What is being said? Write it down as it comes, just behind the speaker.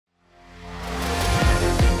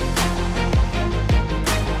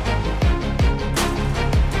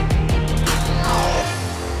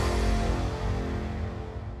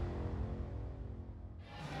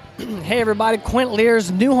everybody, Quint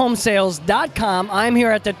Lears, newhomesales.com. I'm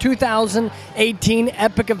here at the 2018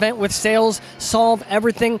 Epic event with Sales Solve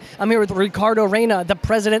Everything. I'm here with Ricardo Reyna, the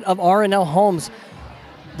president of RNL Homes.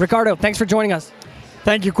 Ricardo, thanks for joining us.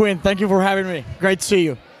 Thank you, Quint. Thank you for having me. Great to see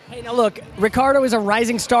you. Hey, now look, Ricardo is a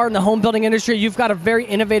rising star in the home building industry. You've got a very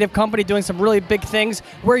innovative company doing some really big things.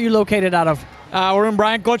 Where are you located out of? We're in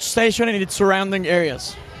Bryan Coach Station and its surrounding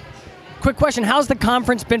areas. Quick question, how's the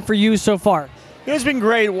conference been for you so far? It's been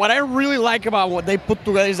great. What I really like about what they put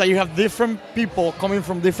together is that you have different people coming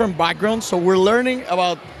from different backgrounds, so we're learning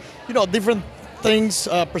about, different things,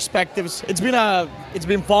 perspectives. It's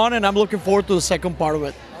been fun, and I'm looking forward to the second part of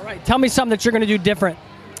it. All right, tell me something that you're going to do different.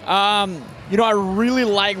 I really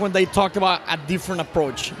like when they talked about a different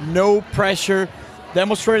approach. No pressure,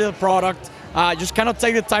 demonstrate the product, just kind of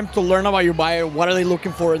take the time to learn about your buyer, what are they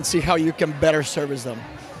looking for, and see how you can better service them.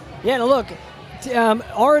 Yeah, now look,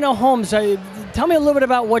 RNL Homes, tell me a little bit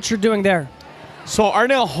about what you're doing there. So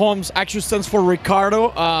RNL Homes actually stands for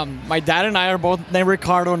Ricardo. My dad and I are both named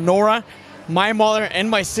Ricardo. Nora, my mother, and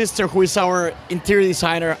my sister, who is our interior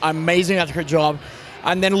designer, amazing at her job.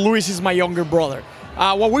 And then Luis is my younger brother.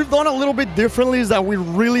 What we've done a little bit differently is that we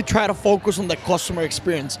really try to focus on the customer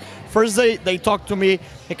experience. First, they talk to me,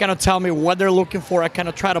 they kind of tell me what they're looking for. I kind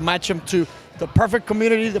of try to match them to the perfect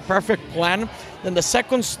community, the perfect plan. Then the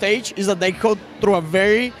second stage is that they go through a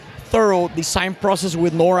very thorough design process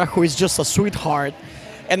with Nora, who is just a sweetheart.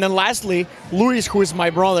 And then lastly, Luis, who is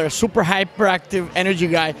my brother, a super hyperactive energy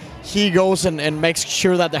guy, he goes and makes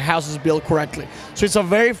sure that the house is built correctly. So it's a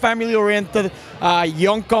very family-oriented,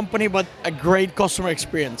 young company, but a great customer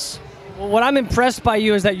experience. Well, what I'm impressed by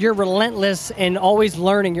you is that you're relentless and always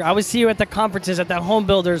learning. I always see you at the conferences, at the home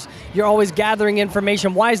builders. You're always gathering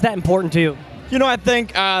information. Why is that important to you? I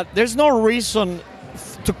think there's no reason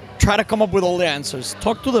to try to come up with all the answers.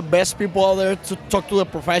 Talk to the best people out there, to talk to the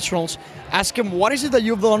professionals. Ask them, what is it that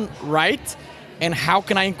you've done right, and how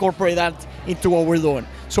can I incorporate that into what we're doing?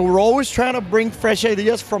 So we're always trying to bring fresh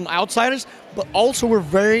ideas from outsiders, but also we're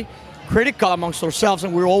very critical amongst ourselves,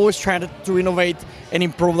 and we're always trying to innovate and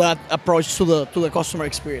improve that approach to the customer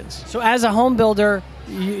experience. So as a home builder,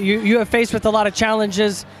 you have faced with a lot of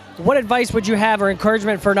challenges. What advice would you have or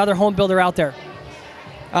encouragement for another home builder out there?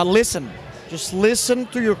 Listen. Just listen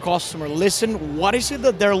to your customer. Listen, what is it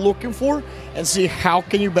that they're looking for, and see how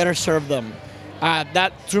can you better serve them.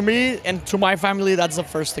 That, to me and to my family, that's the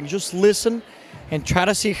first thing. Just listen and try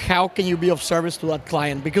to see how can you be of service to that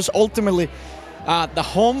client, because ultimately, the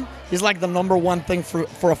home is like the #1 thing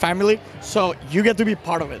for a family, so you get to be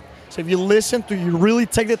part of it. So if you listen to, you really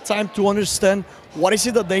take the time to understand what is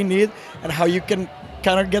it that they need and how you can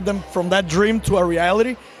kind of get them from that dream to a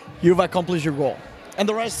reality, you've accomplished your goal. And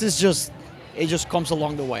the rest is it just comes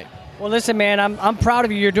along the way. Well, listen, man, I'm proud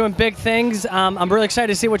of you. You're doing big things. I'm really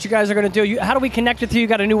excited to see what you guys are going to do. How do we connect with you? You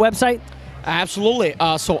got a new website? Absolutely.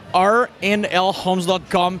 So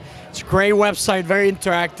RNLHomes.com. It's a great website, very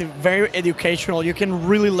interactive, very educational. You can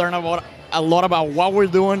really learn a lot about what we're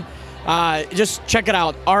doing. Just check it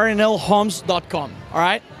out, RNLHomes.com. All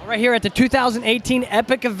right? Right here at the 2018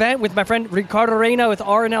 Epic event with my friend Ricardo Reyna with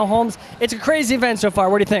RNL Homes. It's a crazy event so far.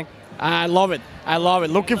 What do you think? I love it. I love it.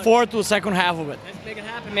 Looking forward to the second half of it. Let's make it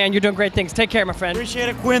happen, man. You're doing great things. Take care, my friend. Appreciate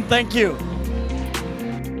it, Quint. Thank you.